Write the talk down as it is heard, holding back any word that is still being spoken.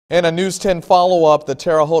In a News 10 follow-up, the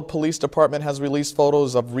Terre Haute Police Department has released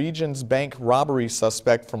photos of Regions Bank robbery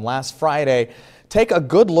suspect from last Friday. Take a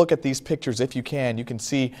good look at these pictures if you can. You can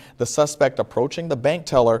see the suspect approaching the bank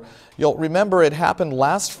teller. You'll remember it happened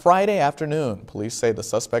last Friday afternoon. Police say the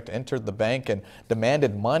suspect entered the bank and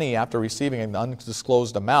demanded money after receiving an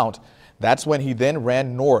undisclosed amount. That's when he then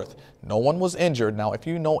ran north. No one was injured. Now, if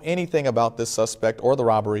you know anything about this suspect or the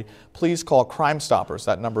robbery, please call Crime Stoppers.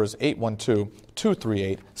 That number is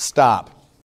 812-238-STOP.